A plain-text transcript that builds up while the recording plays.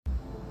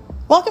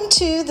Welcome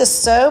to the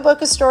So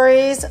Boca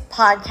Stories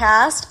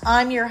podcast.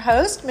 I'm your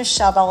host,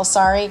 Michelle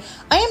Belisari.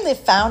 I am the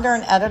founder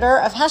and editor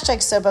of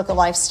hashtag So Boca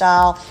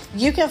Lifestyle.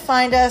 You can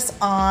find us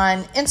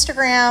on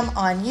Instagram,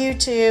 on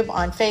YouTube,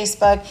 on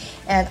Facebook,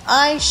 and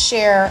I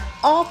share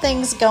all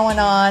things going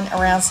on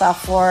around South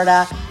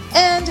Florida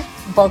and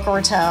Boca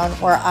Raton,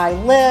 where I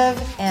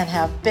live and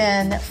have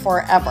been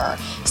forever.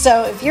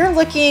 So if you're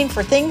looking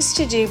for things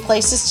to do,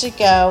 places to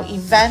go,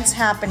 events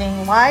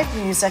happening, live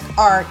music,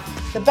 art,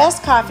 the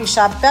best coffee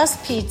shop,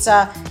 best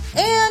pizza,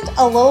 and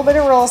a little bit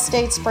of real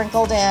estate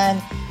sprinkled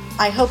in,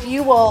 I hope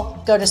you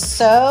will go to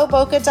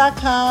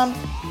soboca.com,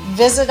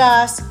 visit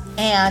us,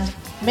 and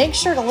make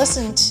sure to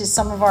listen to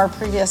some of our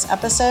previous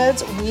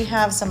episodes. We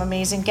have some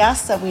amazing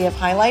guests that we have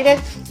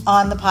highlighted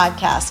on the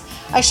podcast.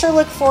 I sure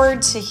look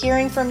forward to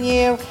hearing from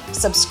you.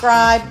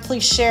 Subscribe,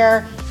 please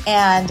share,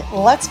 and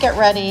let's get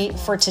ready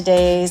for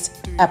today's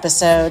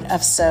episode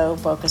of So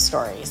Boca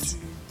Stories.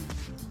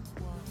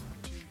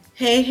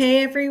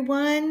 Hey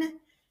everyone.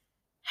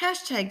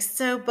 Hashtag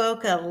So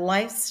Boca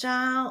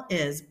Lifestyle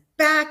is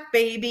back,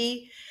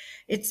 baby.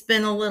 It's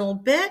been a little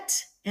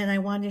bit, and I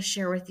wanted to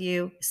share with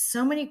you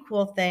so many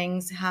cool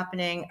things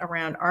happening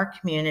around our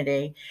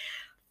community.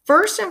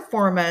 First and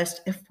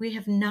foremost, if we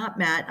have not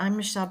met, I'm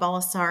Michelle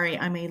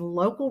Belisari. I'm a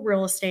local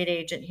real estate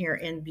agent here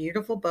in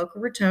beautiful Boca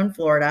Raton,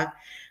 Florida.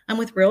 I'm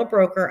with Real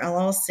Broker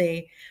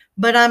LLC,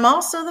 but I'm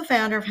also the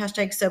founder of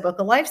hashtag So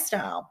Boca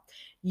Lifestyle.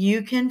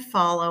 You can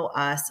follow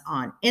us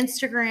on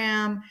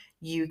Instagram.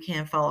 You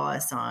can follow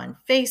us on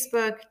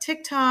Facebook,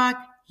 TikTok,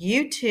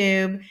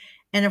 YouTube.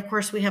 And of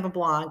course, we have a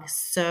blog,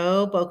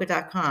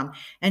 soboca.com.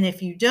 And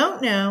if you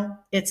don't know,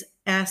 it's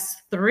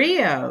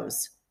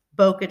S3Os,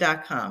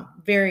 boca.com.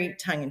 Very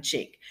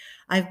tongue-in-cheek.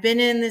 I've been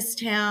in this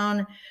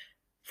town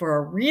for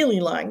a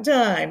really long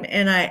time,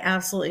 and I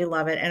absolutely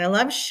love it. And I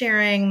love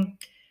sharing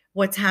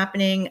what's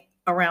happening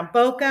around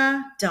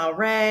Boca,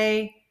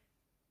 Delray,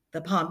 the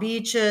Palm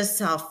Beaches,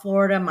 South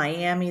Florida,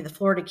 Miami, the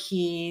Florida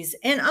Keys,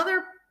 and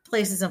other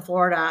places in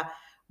Florida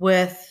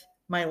with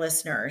my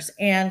listeners.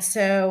 And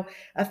so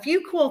a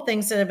few cool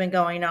things that have been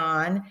going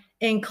on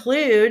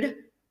include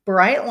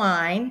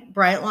Brightline.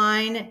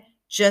 Brightline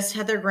just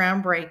had their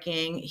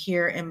groundbreaking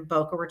here in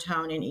Boca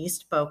Raton in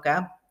East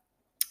Boca.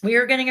 We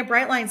are getting a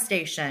Brightline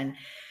station.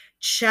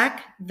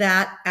 Check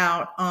that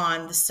out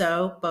on the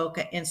So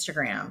Boca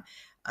Instagram.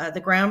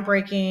 The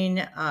groundbreaking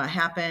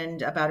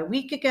happened about a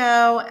week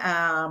ago,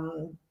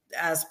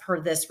 as per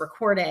this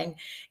recording.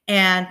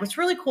 And what's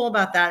really cool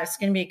about that, it's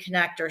going to be a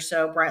connector.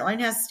 So Brightline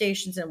has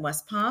stations in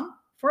West Palm,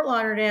 Fort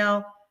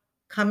Lauderdale,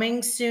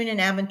 coming soon in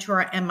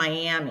Aventura and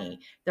Miami.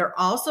 They're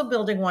also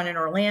building one in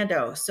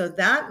Orlando. So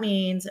that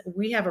means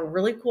we have a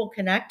really cool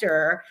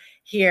connector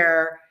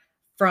here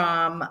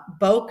from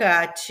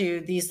Boca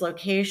to these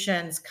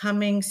locations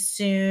coming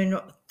soon,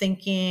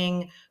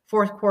 thinking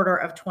fourth quarter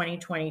of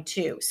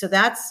 2022. So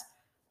that's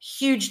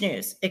huge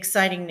news,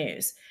 exciting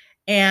news.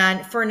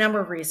 And for a number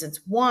of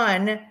reasons.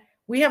 One,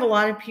 we have a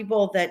lot of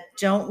people that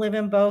don't live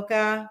in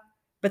Boca,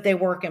 but they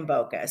work in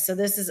Boca. So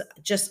this is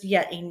just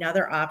yet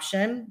another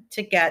option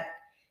to get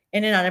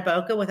in and out of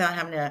Boca without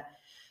having to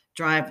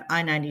drive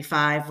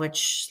I-95,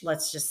 which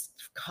let's just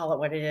call it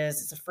what it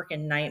is. It's a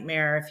freaking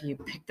nightmare if you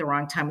pick the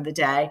wrong time of the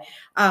day.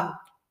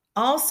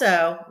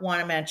 Also want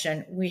to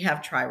mention, we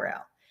have Tri-Rail.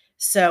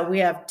 So we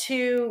have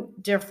two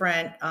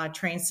different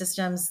train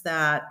systems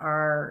that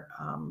are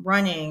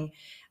running.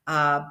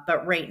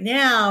 But right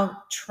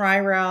now,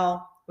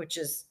 Tri-Rail, which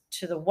is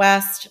to the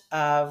west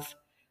of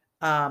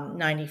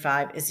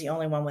 95, is the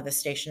only one with a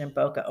station in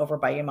Boca over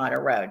by Yamato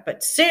Road.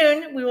 But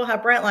soon we will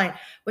have Brightline,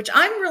 which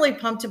I'm really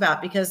pumped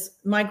about because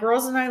my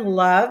girls and I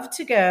love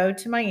to go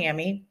to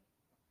Miami.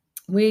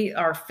 We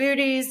are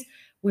foodies.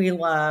 We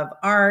love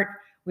art.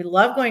 We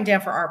love going down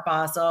for Art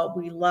Basel.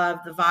 We love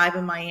the vibe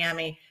in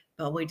Miami,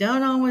 but we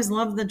don't always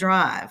love the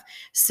drive.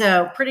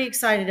 So pretty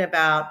excited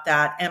about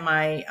that. And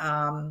my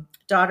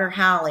daughter,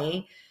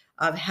 Hallie,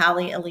 of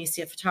Hallie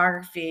Alicia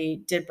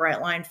Photography, did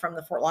Brightline from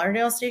the Fort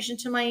Lauderdale station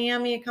to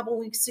Miami a couple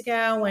weeks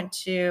ago, went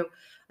to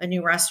a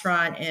new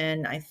restaurant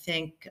in, I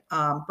think,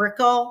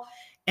 Brickell.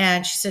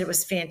 And she said it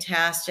was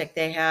fantastic.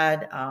 They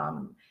had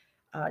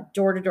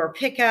door-to-door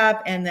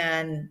pickup and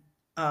then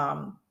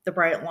the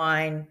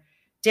Brightline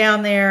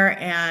down there.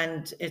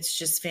 And it's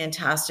just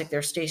fantastic.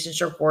 Their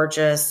stations are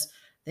gorgeous.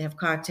 They have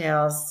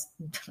cocktails.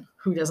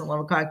 Who doesn't love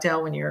a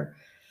cocktail when you're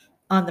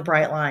on the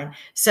Brightline?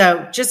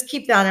 So just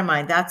keep that in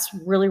mind. That's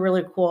really,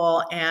 really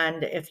cool.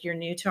 And if you're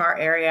new to our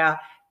area,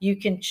 you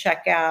can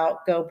check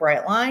out Go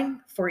Brightline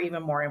for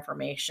even more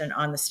information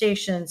on the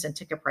stations and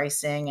ticket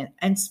pricing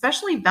and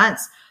special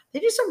events. They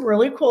do some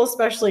really cool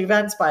special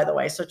events, by the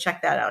way. So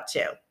check that out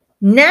too.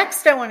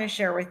 Next, I want to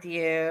share with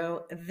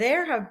you,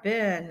 there have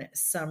been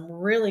some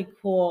really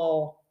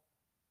cool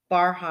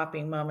bar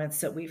hopping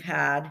moments that we've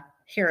had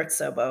here at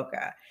So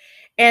Boca.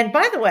 And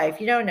by the way, if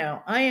you don't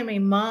know, I am a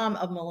mom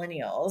of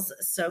millennials.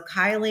 So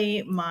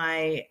Kylie,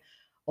 my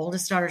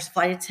oldest daughter's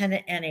flight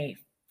attendant and a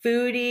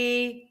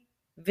foodie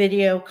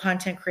video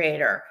content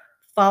creator.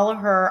 Follow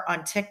her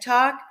on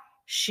TikTok.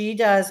 She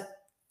does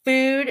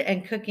food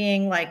and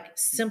cooking, like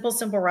simple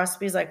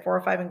recipes, like 4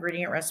 or 5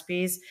 ingredient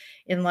recipes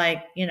in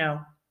like,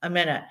 a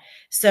minute.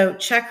 So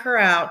check her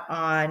out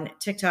on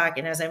TikTok.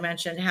 And as I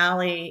mentioned,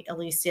 Hallie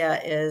Alicia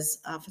is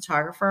a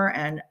photographer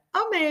and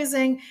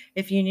amazing.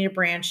 If you need a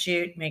brand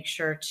shoot, make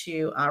sure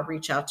to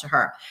reach out to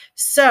her.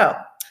 So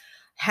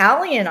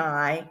Hallie and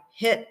I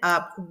hit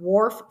up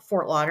Wharf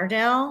Fort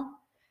Lauderdale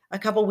a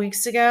couple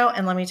weeks ago.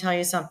 And let me tell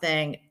you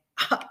something.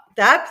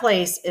 That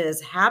place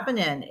is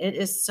happening. It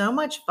is so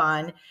much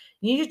fun.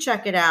 You need to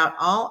check it out.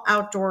 All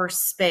outdoor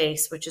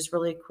space, which is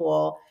really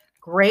cool.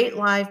 Great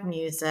live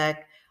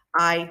music.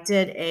 I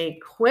did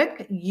a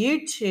quick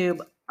YouTube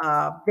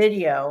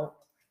video,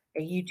 a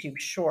YouTube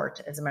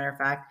short, as a matter of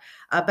fact,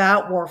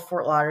 about Wharf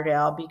Fort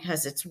Lauderdale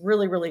because it's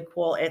really, really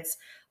cool. It's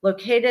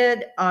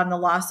located on the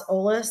Los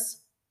Olas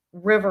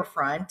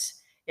riverfront.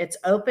 It's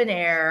open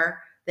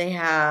air. They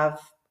have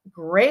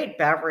great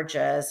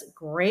beverages,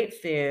 great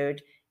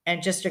food,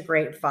 and just a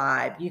great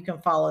vibe. You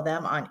can follow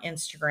them on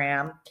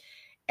Instagram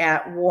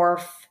at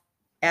Wharf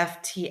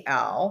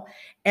FTL.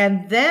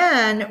 And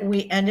then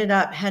we ended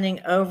up heading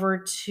over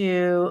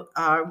to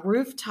a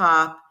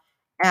rooftop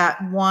at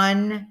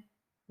One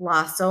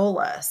Las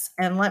Olas.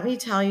 And let me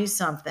tell you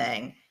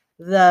something,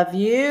 the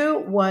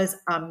view was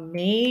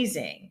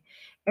amazing.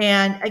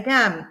 And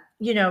again,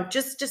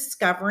 just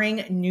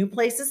discovering new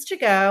places to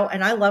go.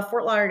 And I love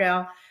Fort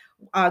Lauderdale.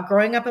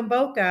 Growing up in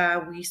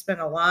Boca, we spent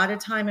a lot of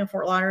time in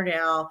Fort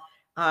Lauderdale.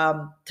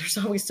 There's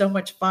always so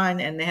much fun,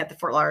 and they had the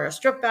Fort Lauderdale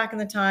Strip back in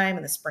the time,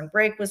 and the spring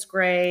break was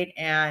great.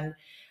 And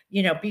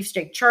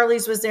Beefsteak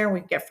Charlie's was there, and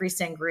we could get free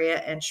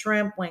sangria and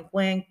shrimp. Wink,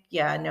 wink.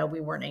 Yeah, no,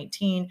 we weren't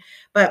 18,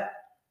 but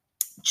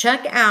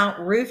check out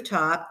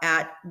Rooftop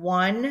at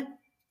the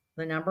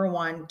number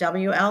one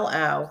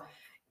WLO.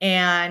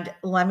 And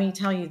let me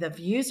tell you, the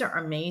views are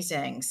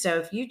amazing. So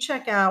if you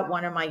check out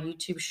one of my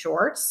YouTube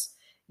shorts,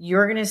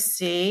 you're going to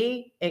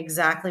see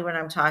exactly what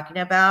I'm talking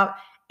about.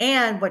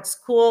 And what's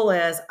cool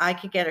is I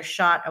could get a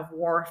shot of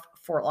Wharf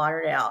Fort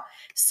Lauderdale.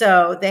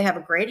 So they have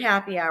a great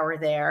happy hour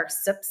there,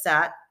 Sip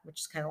Set, which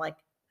is kind of like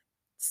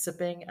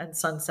sipping and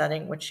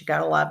sunsetting, which you got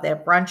to love. They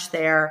have brunch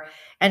there,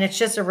 and it's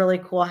just a really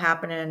cool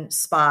happening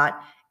spot.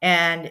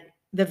 And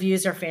the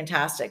views are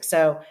fantastic.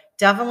 So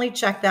definitely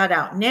check that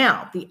out.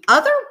 Now, the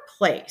other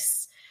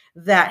place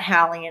that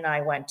Hallie and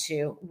I went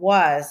to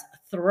was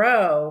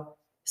Throw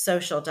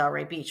Social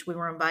Delray Beach. We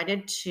were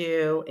invited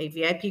to a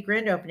VIP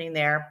grand opening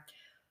there.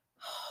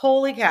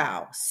 Holy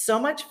cow, so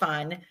much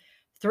fun.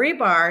 3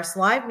 bars,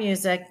 live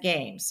music,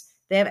 games.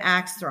 They have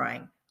axe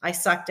throwing. I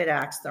sucked at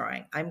axe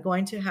throwing. I'm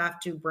going to have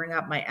to bring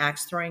up my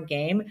axe throwing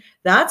game.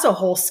 That's a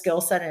whole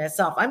skill set in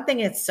itself. I'm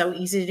thinking it's so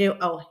easy to do.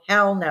 Oh,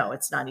 hell no,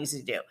 it's not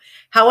easy to do.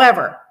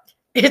 However,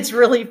 it's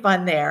really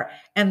fun there.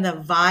 And the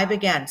vibe,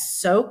 again,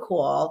 so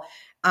cool.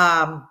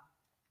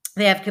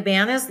 They have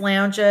cabanas,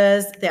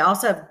 lounges. They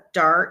also have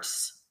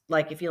darts.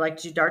 Like if you like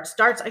to do darts,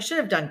 I should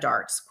have done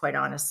darts, quite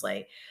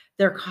honestly.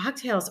 Their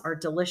cocktails are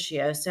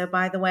delicioso,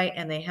 by the way,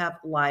 and they have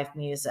live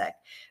music.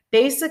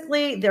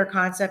 Basically, their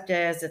concept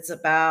is it's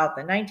about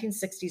the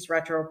 1960s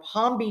retro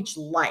Palm Beach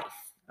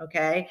life.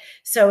 Okay.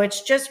 So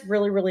it's just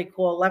really, really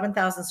cool.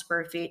 11,000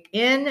 square feet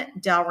in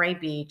Delray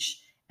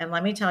Beach. And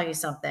let me tell you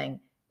something,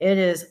 it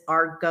is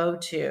our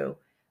go-to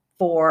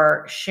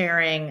for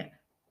sharing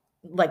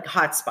like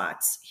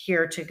hotspots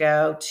here to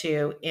go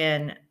to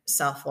in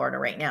South Florida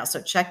right now.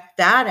 So check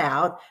that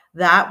out.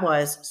 That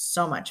was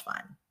so much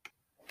fun.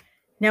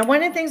 Now,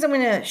 one of the things I'm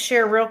going to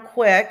share real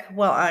quick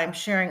while I'm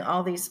sharing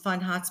all these fun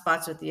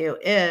hotspots with you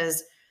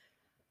is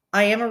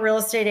I am a real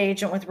estate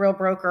agent with Real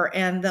Broker,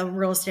 and the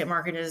real estate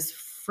market is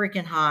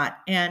freaking hot,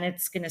 and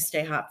it's going to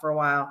stay hot for a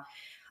while.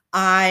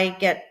 I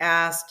get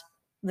asked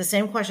the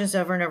same questions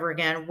over and over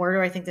again. Where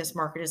do I think this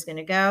market is going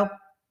to go?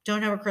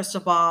 Don't have a crystal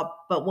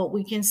ball, but what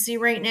we can see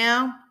right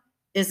now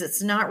is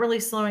it's not really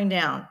slowing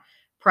down.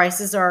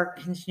 Prices are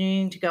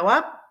continuing to go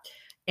up,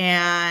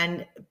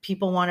 and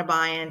people want to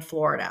buy in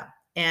Florida.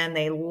 And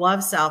they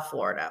love South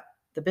Florida.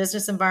 The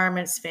business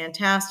environment is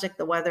fantastic.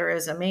 The weather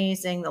is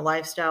amazing. The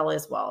lifestyle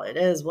is, well, it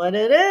is what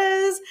it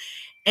is.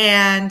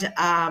 And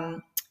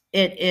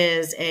it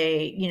is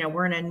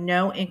we're in a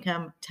no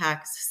income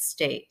tax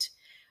state.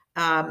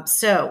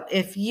 So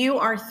if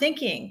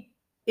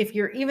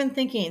you're even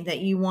thinking that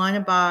you want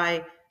to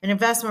buy an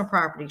investment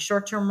property,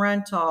 short-term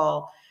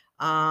rental,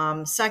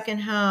 second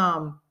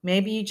home,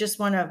 maybe you just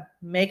want to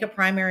make a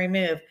primary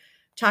move,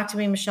 talk to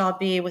me, Michelle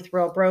B. with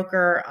Real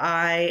Broker.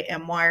 I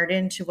am wired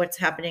into what's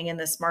happening in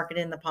this market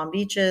in the Palm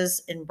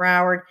Beaches, in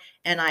Broward,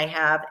 and I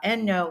have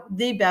and know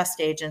the best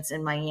agents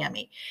in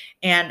Miami.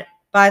 And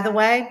by the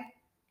way,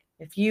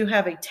 if you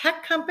have a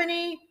tech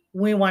company,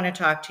 we want to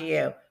talk to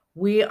you.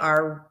 We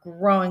are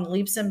growing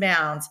leaps and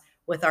bounds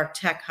with our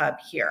tech hub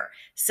here.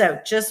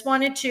 So just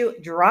wanted to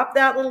drop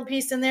that little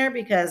piece in there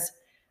because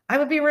I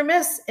would be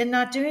remiss in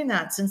not doing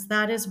that since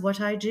that is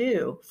what I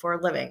do for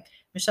a living.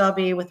 Michelle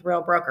B. with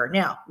Real Broker.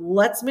 Now,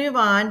 let's move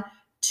on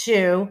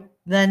to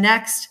the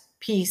next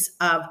piece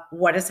of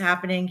what is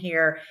happening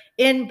here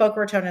in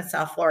Boca Raton in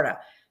South Florida.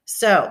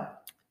 So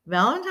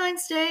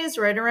Valentine's Day is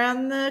right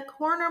around the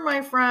corner,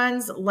 my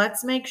friends.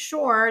 Let's make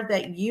sure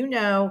that you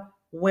know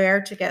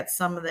where to get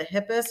some of the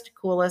hippest,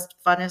 coolest,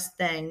 funnest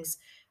things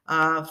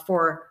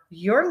for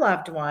your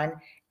loved one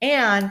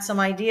and some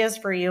ideas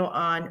for you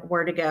on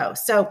where to go.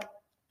 So,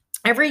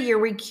 every year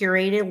we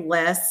curate a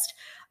list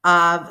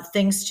of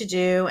things to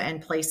do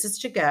and places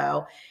to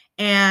go.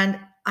 And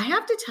I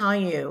have to tell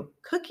you,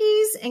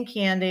 cookies and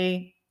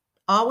candy,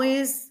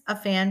 always a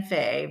fan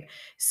fave.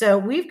 So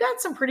we've got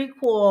some pretty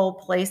cool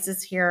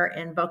places here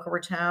in Boca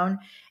Raton,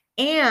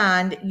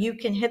 and you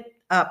can hit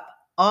up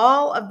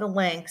all of the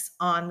links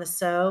on the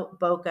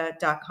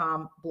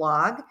soboca.com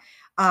blog.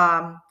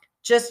 Um,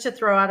 just to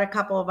throw out a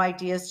couple of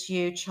ideas to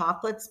you,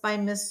 chocolates by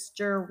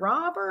Mr.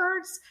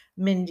 Roberts,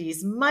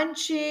 Mindy's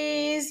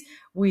Munchies.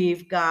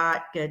 We've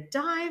got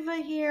Godiva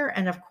here.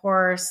 And of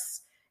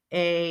course,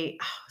 a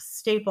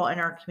staple in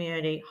our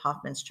community,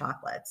 Hoffman's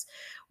Chocolates.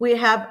 We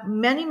have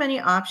many, many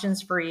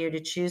options for you to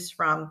choose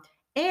from.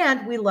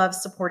 And we love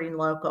supporting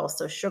local.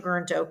 So Sugar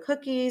and Dough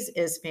Cookies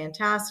is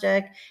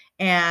fantastic.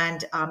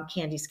 And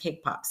Candy's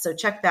Cake Pops. So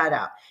check that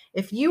out.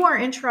 If you are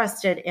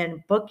interested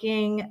in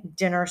booking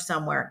dinner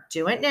somewhere,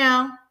 do it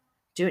now.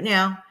 Do it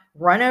now.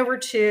 Run over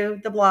to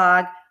the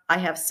blog. I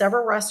have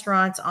several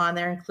restaurants on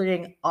there,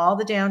 including all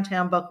the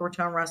downtown Boca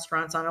Raton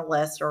restaurants on a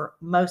list, or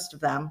most of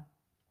them.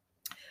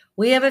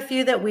 We have a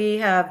few that we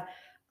have,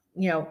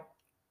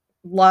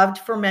 loved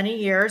for many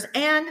years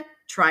and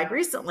tried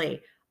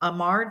recently.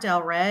 Amar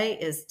Del Rey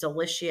is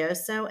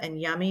delicioso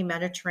and yummy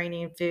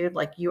Mediterranean food.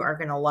 Like, you are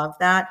going to love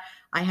that.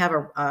 I have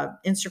a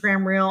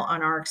Instagram reel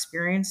on our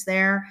experience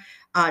there.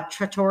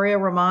 Trattoria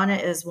Romana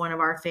is one of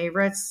our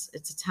favorites.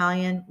 It's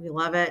Italian. We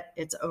love it.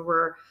 It's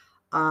over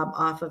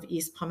off of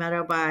East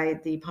Palmetto by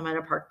the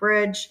Palmetto Park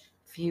Bridge.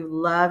 If you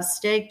love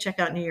steak, check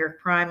out New York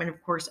Prime. And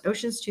of course,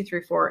 Oceans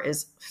 234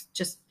 is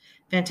just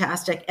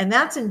fantastic. And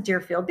that's in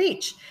Deerfield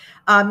Beach.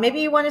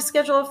 Maybe you want to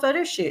schedule a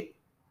photo shoot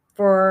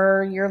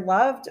for your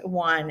loved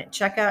one.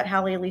 Check out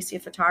Hallie Alicia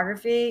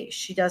Photography.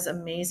 She does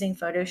amazing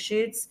photo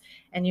shoots,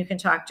 and you can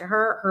talk to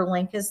her. Her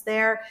link is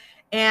there.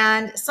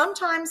 And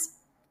sometimes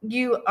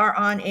you are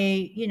on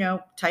a,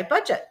 tight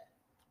budget.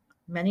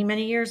 Many,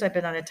 many years I've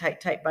been on a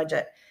tight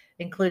budget,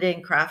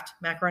 including Kraft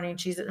macaroni and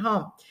cheese at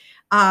home.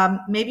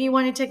 Maybe you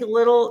want to take a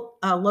little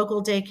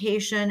local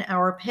daycation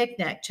or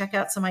picnic. Check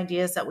out some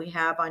ideas that we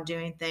have on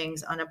doing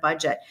things on a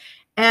budget.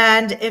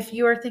 And if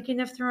you are thinking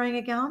of throwing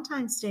a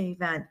Valentine's Day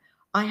event,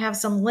 I have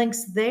some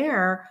links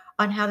there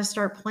on how to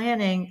start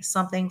planning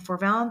something for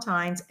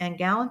Valentine's and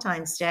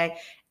Galentine's Day.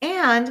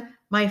 And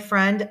my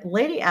friend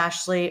Lady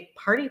Ashley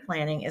Party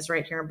Planning is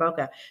right here in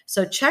Boca.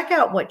 So check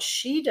out what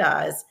she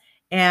does.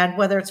 And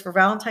whether it's for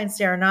Valentine's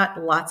Day or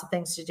not, lots of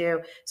things to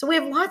do. So we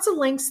have lots of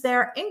links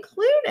there,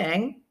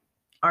 including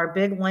our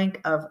big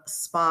link of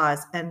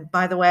spas. And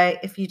by the way,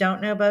 if you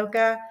don't know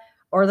Boca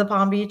or the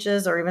Palm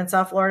Beaches or even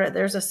South Florida,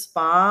 there's a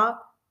spa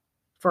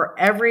for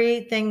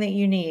everything that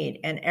you need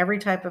and every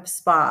type of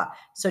spa.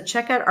 So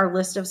check out our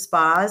list of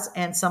spas,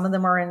 and some of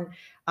them are in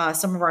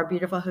some of our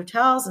beautiful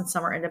hotels and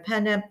some are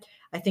independent.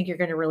 I think you're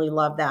going to really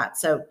love that.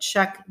 So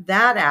check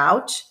that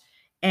out,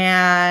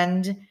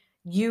 and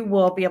you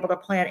will be able to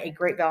plan a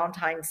great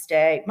Valentine's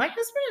Day. My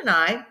husband and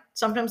I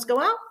sometimes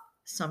go out,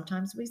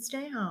 sometimes we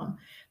stay home.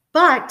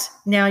 But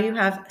now you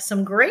have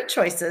some great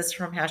choices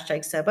from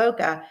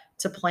 #SoBoca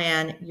to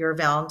plan your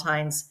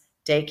Valentine's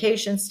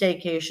Daycation,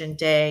 staycation,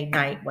 day,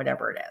 night,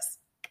 whatever it is.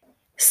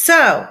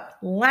 So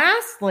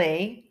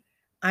lastly,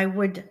 I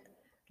would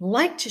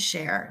like to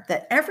share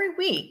that every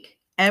week,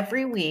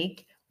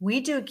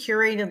 we do a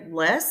curated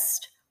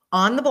list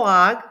on the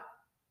blog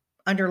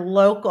under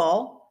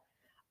local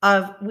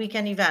of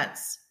weekend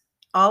events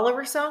all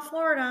over South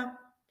Florida,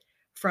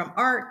 from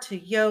art to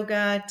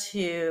yoga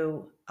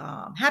to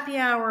happy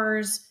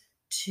hours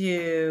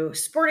to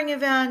sporting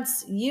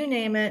events, you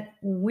name it,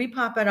 we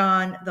pop it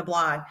on the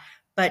blog.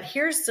 But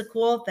here's the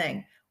cool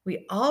thing.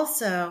 We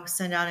also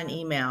send out an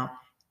email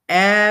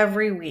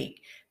every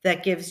week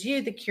that gives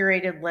you the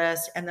curated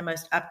list and the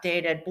most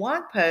updated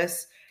blog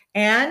posts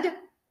and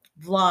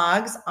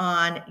vlogs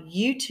on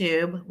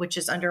YouTube, which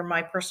is under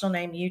my personal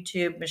name,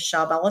 YouTube,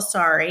 Michelle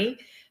Belisari.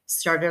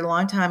 Started a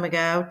long time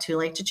ago, too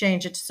late to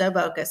change it to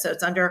SoBoca. So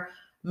it's under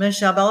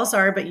Michelle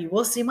Belisari, but you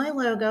will see my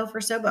logo for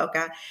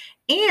SoBoca.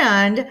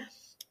 And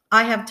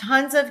I have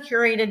tons of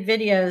curated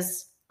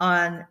videos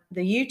on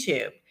the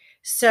YouTube.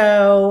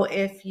 So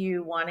if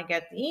you want to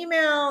get the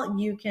email,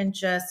 you can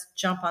just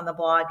jump on the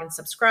blog and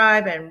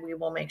subscribe, and we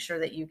will make sure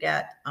that you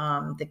get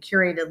the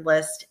curated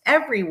list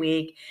every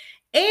week.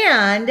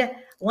 And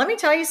let me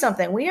tell you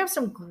something. We have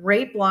some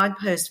great blog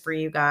posts for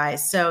you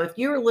guys. So if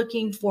you're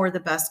looking for the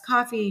best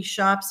coffee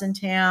shops in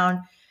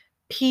town,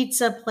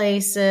 pizza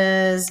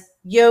places,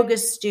 yoga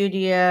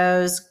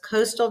studios,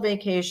 coastal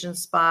vacation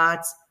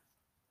spots,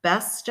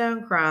 best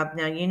stone crab.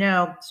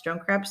 Now, stone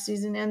crab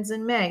season ends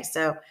in May,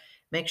 so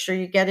make sure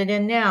you get it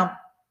in now.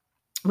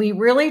 We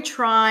really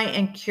try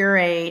and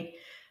curate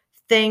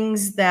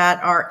things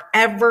that are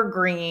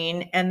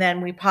evergreen, and then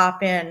we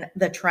pop in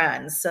the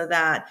trends so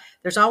that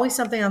there's always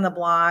something on the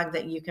blog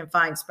that you can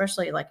find,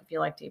 especially like if you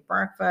like to eat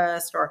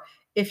breakfast or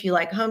if you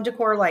like home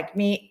decor like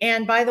me.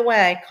 And by the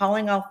way,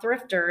 calling all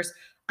thrifters,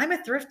 I'm a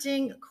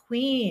thrifting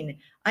queen.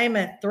 I am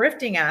a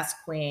thrifting ass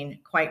queen,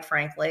 quite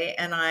frankly,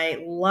 and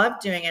I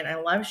love doing it.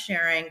 I love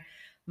sharing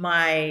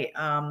my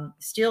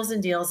steals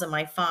and deals and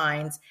my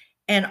finds,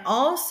 and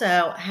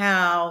also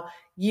how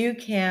you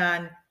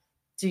can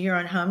do your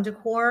own home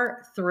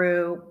decor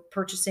through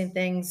purchasing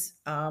things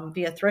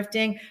via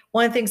thrifting.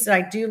 One of the things that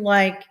I do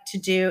like to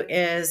do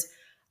is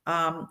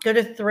go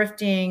to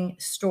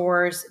thrifting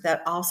stores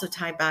that also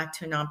tie back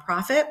to a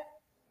nonprofit.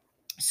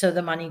 So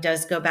the money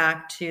does go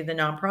back to the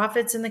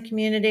nonprofits in the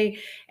community.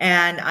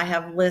 And I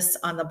have lists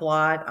on the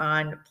blog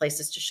on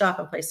places to shop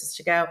and places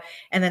to go.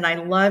 And then I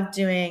love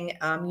doing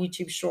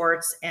YouTube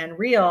shorts and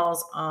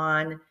reels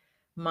on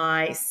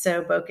my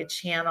So Boca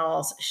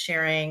channels,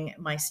 sharing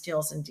my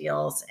steals and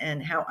deals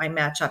and how I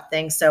match up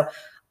things. So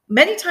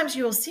many times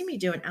you will see me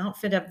do an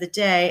outfit of the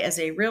day as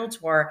a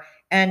realtor.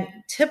 And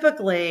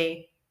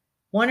typically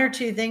one or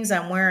two things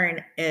I'm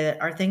wearing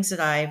are things that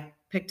I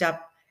picked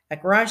up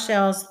at garage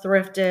sales,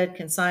 thrifted,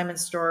 consignment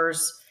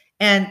stores,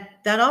 and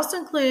that also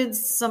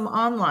includes some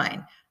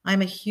online.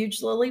 I'm a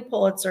huge Lilly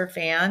Pulitzer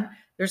fan.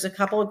 There's a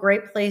couple of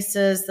great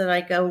places that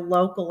I go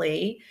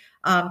locally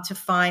to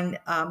find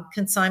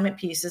consignment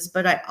pieces,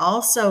 but I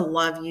also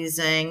love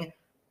using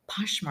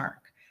Poshmark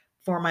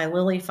for my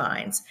Lilly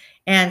finds.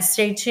 And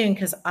stay tuned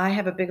because I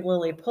have a big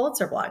Lilly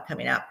Pulitzer blog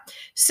coming up.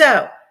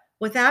 So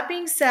with that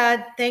being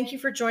said, thank you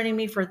for joining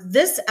me for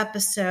this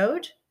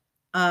episode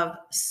of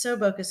So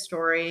Boca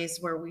Stories,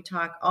 where we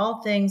talk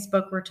all things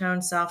Boca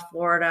Raton, South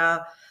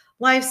Florida,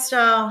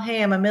 lifestyle.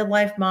 Hey, I'm a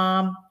midlife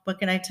mom. What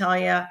can I tell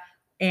you?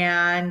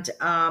 And,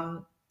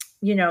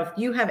 if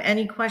you have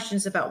any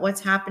questions about what's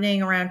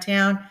happening around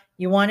town,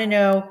 you want to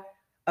know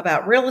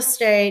about real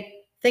estate,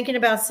 thinking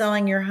about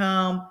selling your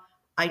home.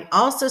 I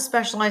also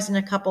specialize in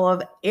a couple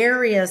of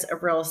areas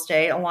of real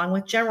estate, along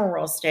with general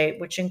real estate,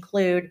 which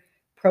include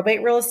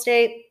probate real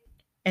estate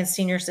and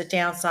seniors that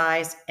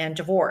downsize and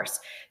divorce.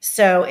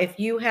 So if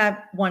you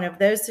have one of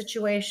those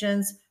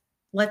situations,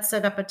 let's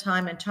set up a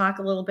time and talk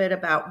a little bit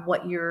about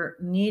what you're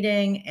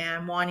needing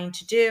and wanting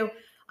to do.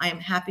 I am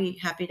happy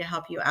to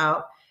help you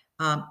out.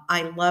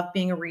 I love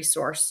being a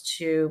resource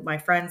to my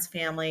friends,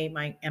 family,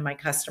 my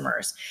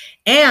customers.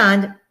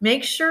 And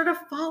make sure to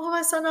follow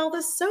us on all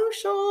the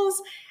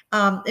socials.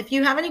 If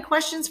you have any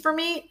questions for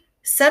me,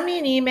 send me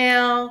an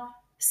email,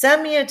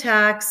 send me a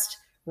text,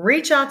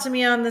 reach out to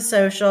me on the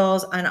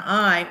socials, and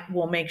I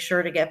will make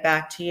sure to get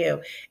back to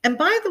you. And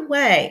by the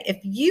way, if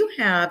you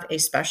have a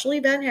special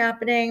event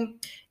happening,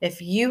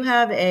 if you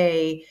have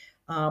a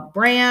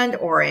brand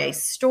or a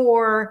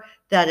store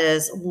that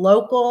is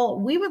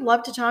local, we would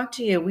love to talk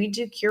to you. We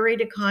do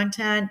curated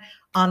content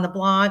on the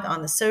blog,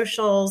 on the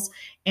socials,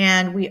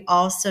 and we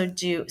also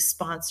do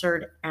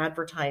sponsored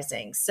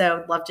advertising.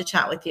 So love to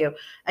chat with you.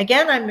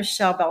 Again, I'm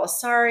Michelle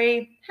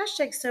Belisari,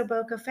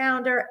 #SoBoca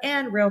founder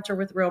and realtor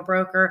with Real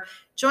Broker.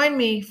 Join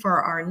me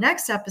for our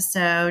next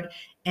episode,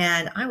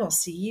 and I will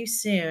see you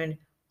soon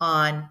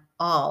on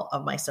all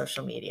of my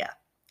social media.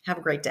 Have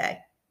a great day.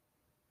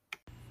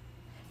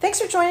 Thanks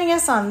for joining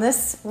us on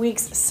this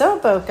week's So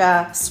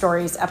Boca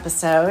Stories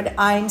episode.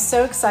 I'm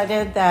so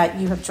excited that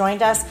you have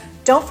joined us.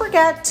 Don't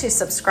forget to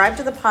subscribe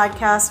to the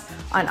podcast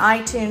on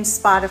iTunes,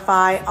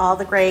 Spotify, all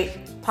the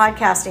great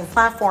podcasting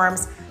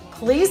platforms.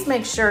 Please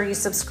make sure you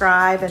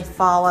subscribe and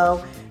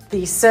follow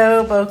the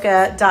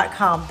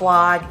SoBoca.com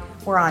blog.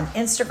 We're on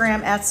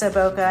Instagram at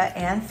SoBoca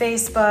and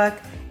Facebook.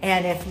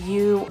 And if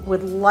you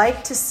would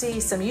like to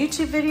see some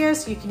YouTube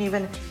videos, you can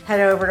even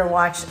head over to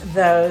watch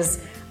those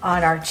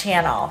on our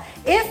channel.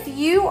 If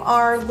you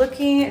are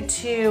looking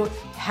to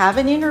have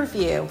an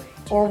interview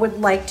or would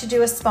like to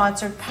do a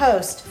sponsored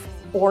post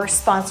or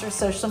sponsored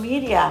social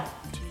media,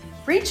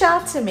 reach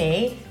out to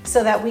me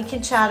so that we can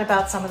chat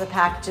about some of the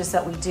packages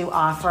that we do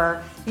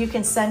offer. You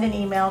can send an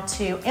email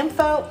to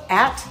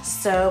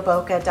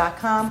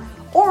info@soboca.com,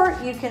 or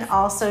you can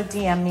also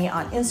DM me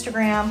on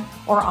Instagram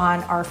or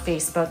on our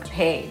Facebook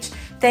page.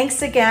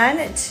 Thanks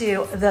again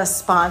to the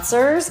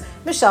sponsors,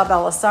 Michelle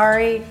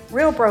Belisari,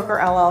 Real Broker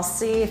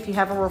LLC. If you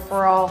have a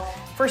referral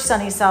for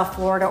sunny South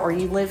Florida or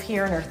you live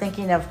here and are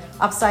thinking of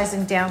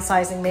upsizing,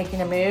 downsizing,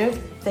 making a move,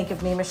 think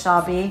of me,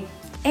 Michelle B.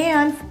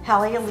 And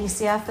Hallie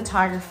Alicia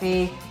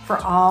Photography for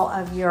all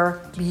of your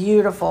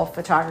beautiful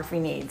photography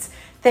needs.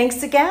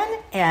 Thanks again,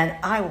 and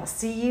I will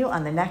see you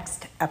on the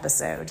next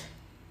episode.